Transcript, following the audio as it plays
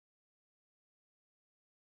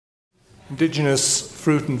Indigenous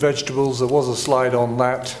fruit and vegetables, there was a slide on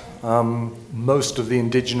that. Most of the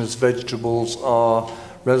indigenous vegetables are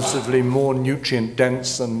relatively more nutrient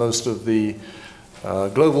dense than most of the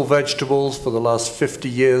global vegetables. For the last 50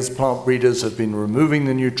 years, plant breeders have been removing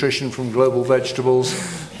the nutrition from global vegetables,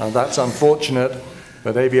 and that's unfortunate,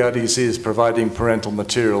 but IFPRI is providing parental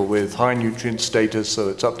material with high nutrient status, so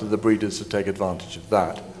it's up to the breeders to take advantage of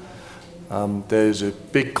that. There's a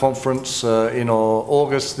big conference in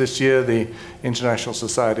August this year, the International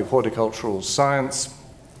Society of Horticultural Science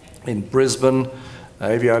in Brisbane.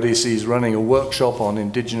 IFPRI is running a workshop on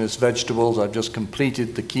indigenous vegetables. I've just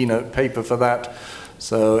completed the keynote paper for that.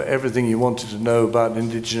 So everything you wanted to know about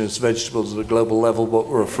indigenous vegetables at a global level but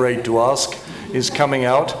were afraid to ask is coming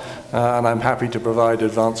out, and I'm happy to provide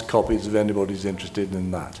advanced copies if anybody's interested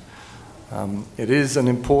in that. It is an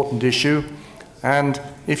important issue. And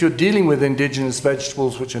if you're dealing with indigenous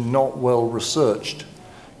vegetables which are not well researched,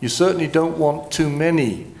 you certainly don't want too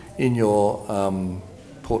many in your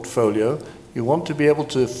portfolio. You want to be able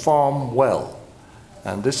to farm well.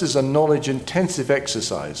 And this is a knowledge-intensive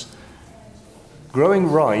exercise.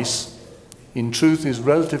 Growing rice, in truth, is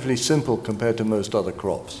relatively simple compared to most other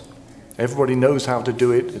crops. Everybody knows how to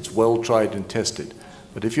do it. It's well tried and tested.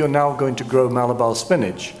 But if you're now going to grow Malabar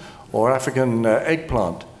spinach or African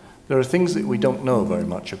eggplant, there are things that we don't know very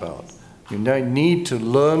much about. You need to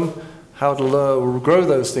learn how to grow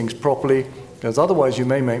those things properly, because otherwise you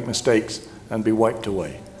may make mistakes and be wiped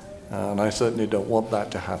away. And I certainly don't want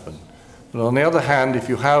that to happen. But on the other hand, if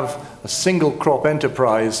you have a single crop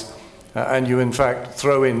enterprise and you in fact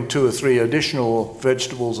throw in 2 or 3 additional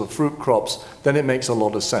vegetables or fruit crops, then it makes a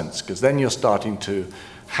lot of sense, because then you're starting to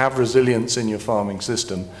have resilience in your farming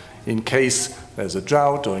system. In case there's a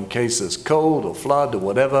drought, or in case there's cold or flood or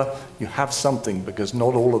whatever, you have something, because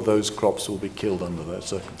not all of those crops will be killed under those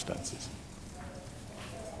circumstances.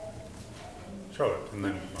 Charlotte, and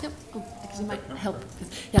then... Yep. Oh, because it might help.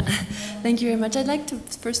 Yeah, thank you very much. I'd like to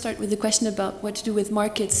first start with the question about what to do with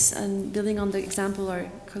markets, and building on the example our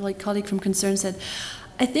colleague from Concern said.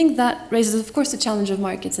 I think that raises, of course, the challenge of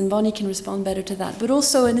markets, and Bonnie can respond better to that, but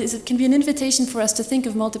also it can be an invitation for us to think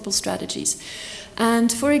of multiple strategies.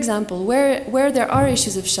 And for example, where there are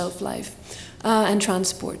issues of shelf life and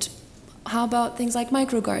transport, how about things like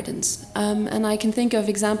microgardens? And I can think of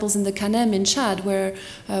examples in the Kanem in Chad where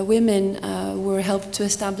women were helped to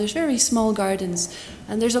establish very small gardens.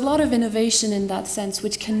 And there's a lot of innovation in that sense,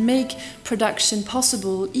 which can make production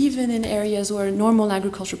possible even in areas where normal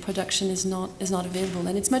agricultural production is not available.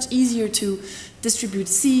 And it's much easier to distribute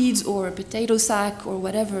seeds or a potato sack or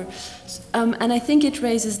whatever. And I think it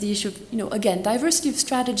raises the issue of, again, diversity of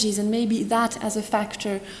strategies, and maybe that as a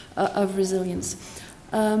factor of resilience.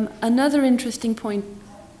 Another interesting point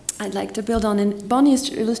I'd like to build on, and Bonnie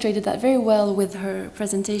has illustrated that very well with her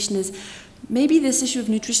presentation, is maybe this issue of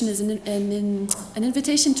nutrition is an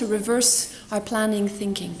invitation to reverse our planning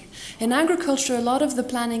thinking. In agriculture, a lot of the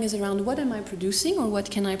planning is around what am I producing, or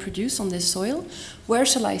what can I produce on this soil, where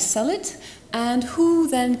shall I sell it, and who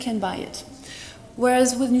then can buy it.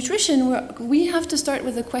 Whereas with nutrition, we have to start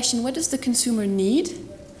with the question, what does the consumer need?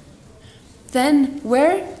 Then,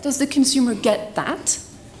 where does the consumer get that?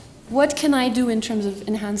 What can I do in terms of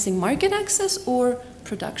enhancing market access or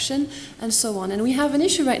production, and so on? And we have an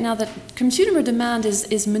issue right now that consumer demand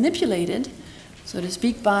is manipulated, so to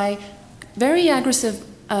speak, by very aggressive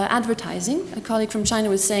advertising. A colleague from China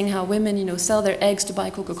was saying how women, sell their eggs to buy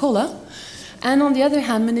Coca-Cola, and on the other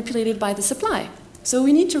hand, manipulated by the supply. So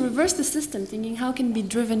we need to reverse the system, thinking how can it be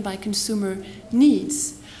driven by consumer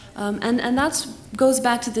needs. And that goes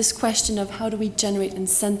back to this question of how do we generate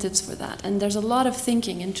incentives for that. And there's a lot of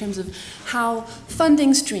thinking in terms of how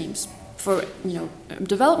funding streams for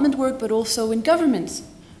development work, but also in government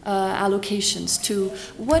allocations to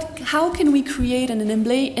how can we create an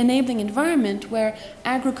enabling environment where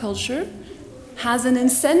agriculture has an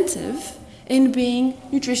incentive in being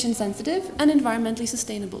nutrition sensitive and environmentally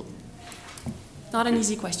sustainable. Not an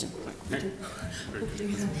easy question.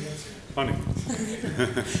 Bonnie.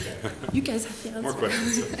 You guys have the answer. More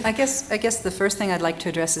questions. I guess the first thing I'd like to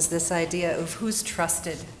address is this idea of who's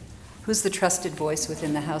the trusted voice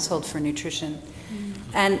within the household for nutrition.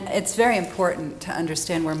 And it's very important to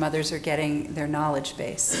understand where mothers are getting their knowledge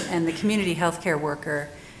base. And the community healthcare worker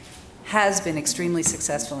has been extremely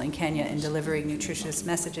successful in Kenya in delivering nutritious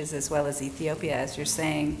messages, as well as Ethiopia, as you're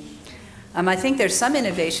saying. I think there's some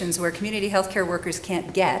innovations where community healthcare workers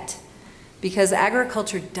can't get, because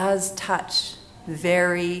agriculture does touch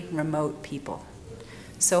very remote people.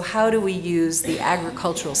 So how do we use the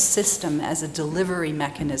agricultural system as a delivery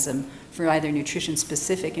mechanism for either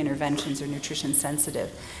nutrition-specific interventions or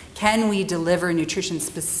nutrition-sensitive? Can we deliver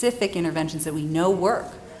nutrition-specific interventions that we know work,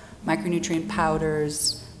 micronutrient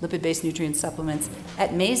powders, lipid-based nutrient supplements,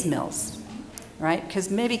 at maize mills, right?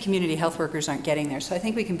 Because maybe community health workers aren't getting there. So I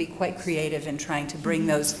think we can be quite creative in trying to bring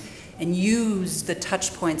those and use the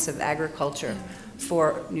touch points of agriculture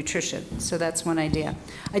for nutrition. So that's one idea.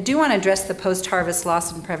 I do want to address the post-harvest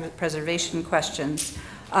loss and preservation questions.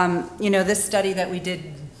 This study that we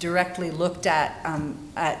did directly looked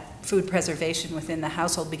at food preservation within the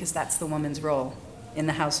household, because that's the woman's role in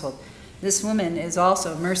the household. This woman is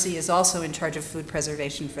also, Mercy is also in charge of food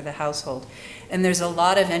preservation for the household. And there's a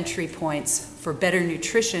lot of entry points for better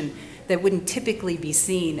nutrition that wouldn't typically be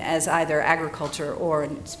seen as either agriculture or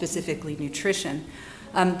specifically nutrition.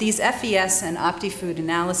 These FES and OptiFood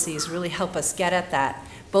analyses really help us get at that,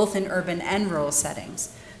 both in urban and rural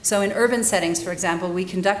settings. So in urban settings, for example, we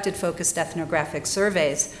conducted focused ethnographic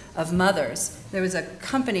surveys of mothers. There was a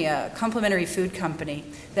company, a complementary food company,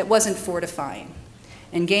 that wasn't fortifying.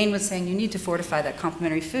 And Gain was saying, you need to fortify that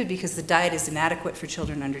complementary food because the diet is inadequate for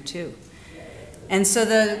children under 2. And so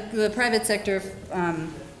the private sector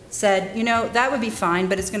said, that would be fine,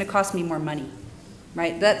 but it's going to cost me more money,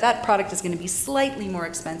 right? That product is going to be slightly more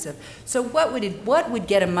expensive. So what would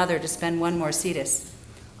get a mother to spend one more cetus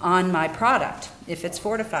on my product if it's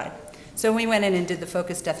fortified? So we went in and did the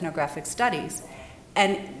focused ethnographic studies.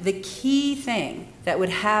 And the key thing that would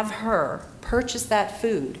have her purchase that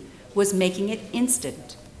food was making it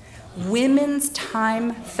instant. Women's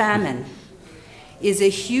time famine is a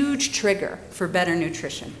huge trigger for better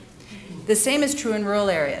nutrition. The same is true in rural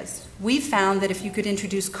areas. We found that if you could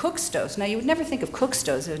introduce cook stoves, now you would never think of cook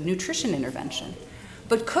stoves as a nutrition intervention,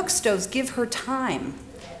 but cook stoves give her time.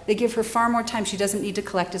 They give her far more time. She doesn't need to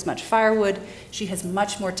collect as much firewood. She has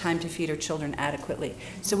much more time to feed her children adequately.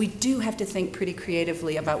 So we do have to think pretty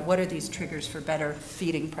creatively about what are these triggers for better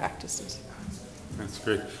feeding practices. That's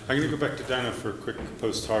great. I'm going to go back to Dinah for a quick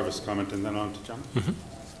post-harvest comment and then on to John. Mm-hmm.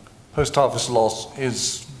 Post-harvest loss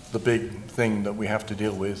is the big thing that we have to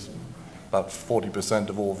deal with. About 40%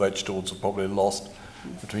 of all vegetables are probably lost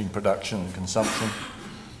between production and consumption.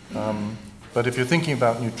 But if you're thinking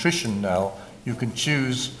about nutrition now, you can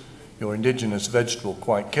choose your indigenous vegetable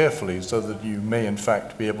quite carefully so that you may in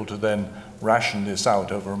fact be able to then ration this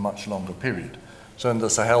out over a much longer period. So in the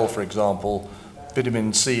Sahel, for example,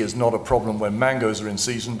 vitamin C is not a problem when mangoes are in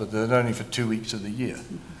season, but they're only for 2 weeks of the year.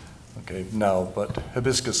 Okay, now, but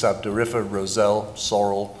Hibiscus sabdariffa, roselle,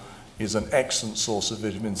 sorrel is an excellent source of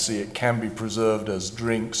vitamin C. It can be preserved as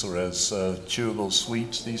drinks or as chewable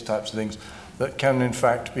sweets, these types of things, that can in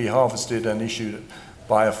fact be harvested and issued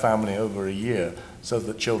by a family over a year so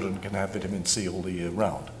that children can have vitamin C all the year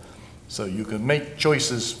round. So you can make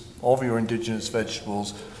choices of your indigenous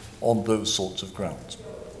vegetables on those sorts of grounds.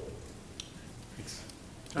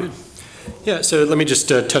 Good. Yeah, so let me just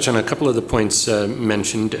touch on a couple of the points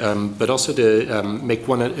mentioned, but also to make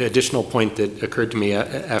one additional point that occurred to me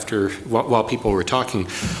while people were talking,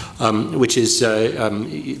 which is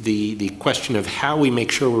the question of how we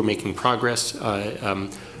make sure we're making progress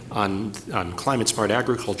on climate-smart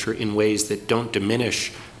agriculture in ways that don't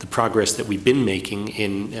diminish the progress that we've been making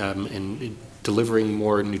in delivering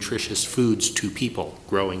more nutritious foods to people,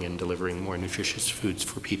 growing and delivering more nutritious foods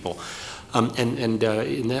for people. In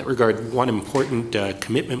that regard, one important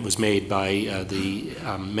commitment was made by the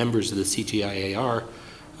members of the CGIAR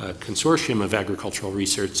consortium of agricultural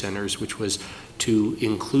research centers, which was to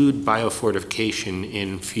include biofortification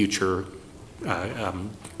in future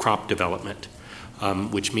crop development,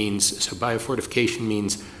 which means, so biofortification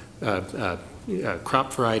means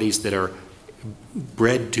crop varieties that are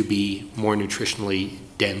bred to be more nutritionally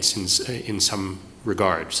dense in some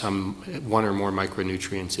regard. One or more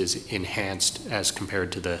micronutrients is enhanced as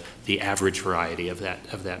compared to the average variety of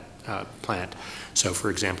that plant. So,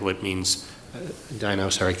 for example, it means, Dino,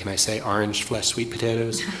 sorry, can I say orange flesh sweet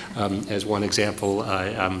potatoes as one example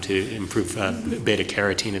to improve beta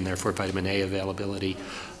carotene and therefore vitamin A availability.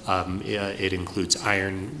 It includes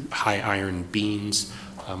high iron beans,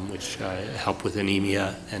 which help with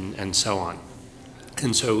anemia and so on.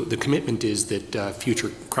 And so the commitment is that future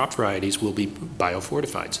crop varieties will be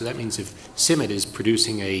biofortified. So that means if CIMMYT is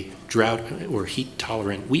producing a drought or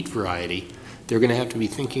heat-tolerant wheat variety, they're going to have to be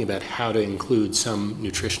thinking about how to include some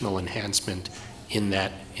nutritional enhancement in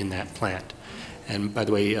that plant. And by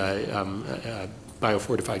the way,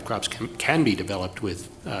 biofortified crops can be developed with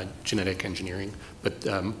genetic engineering,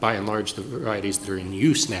 but by and large, the varieties that are in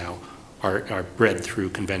use now are bred through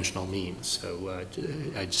conventional means. So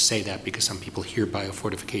I just say that because some people hear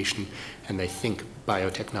biofortification and they think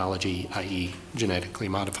biotechnology, i.e. genetically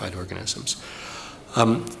modified organisms.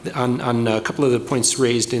 On a couple of the points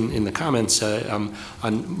raised in the comments,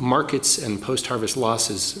 on markets and post-harvest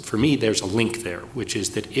losses, for me there's a link there, which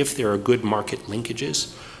is that if there are good market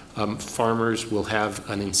linkages, farmers will have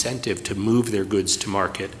an incentive to move their goods to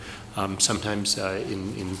market. Sometimes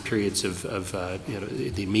in periods of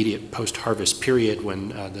the immediate post-harvest period when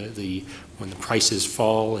the prices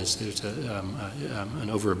fall as there's an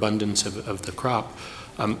overabundance of the crop,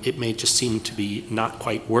 it may just seem to be not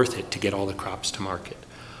quite worth it to get all the crops to market.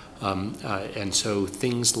 And so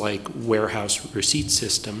things like warehouse receipt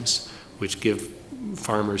systems, which give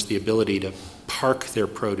farmers the ability to park their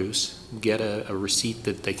produce, get a receipt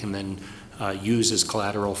that they can then use as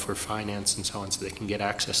collateral for finance and so on, so they can get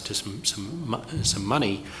access to some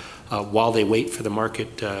money while they wait for the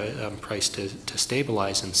market price to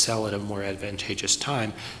stabilize and sell at a more advantageous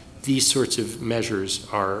time. These sorts of measures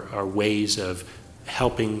are ways of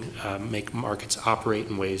helping make markets operate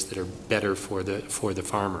in ways that are better for the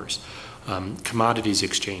farmers. Commodities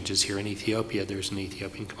exchanges here in Ethiopia, there's an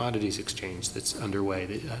Ethiopian commodities exchange that's underway,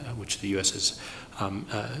 which the U.S. has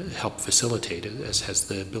helped facilitate, as has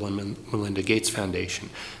the Bill and Melinda Gates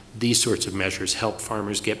Foundation. These sorts of measures help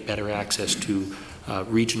farmers get better access to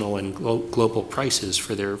regional and global prices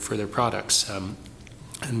for their products.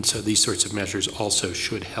 And so these sorts of measures also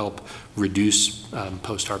should help reduce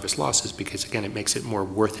post-harvest losses, because again, it makes it more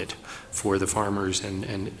worth it for the farmers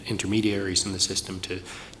and intermediaries in the system to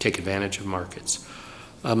take advantage of markets.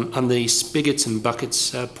 On the spigots and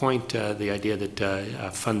buckets point, the idea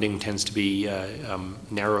that funding tends to be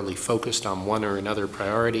narrowly focused on one or another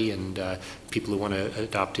priority, and people who want to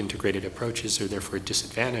adopt integrated approaches are therefore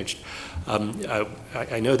disadvantaged.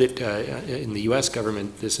 I know that in the U.S.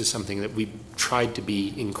 government, this is something that we've tried to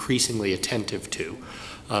be increasingly attentive to.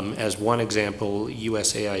 As one example,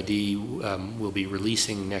 USAID will be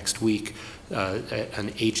releasing next week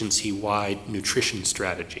an agency-wide nutrition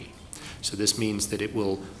strategy. So this means that it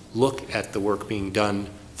will look at the work being done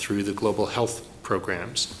through the global health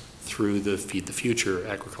programs, through the Feed the Future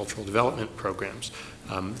agricultural development programs,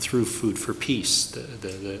 through Food for Peace,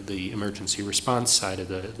 the emergency response side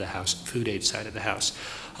of the house, food aid side of the house,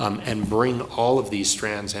 and bring all of these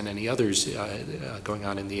strands and any others going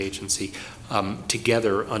on in the agency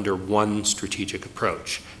together under one strategic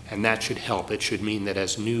approach. And that should help. It should mean that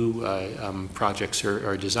as new projects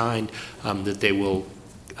are designed, that they will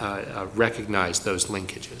recognize those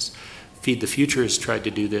linkages. Feed the Future has tried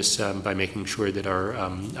to do this by making sure that our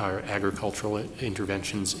agricultural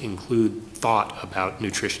interventions include thought about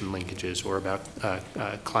nutrition linkages or about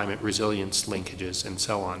climate resilience linkages and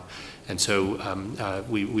so on. And so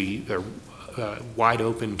we are wide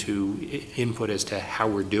open to input as to how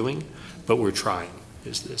we're doing, but we're trying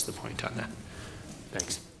is the point on that.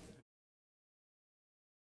 Thanks.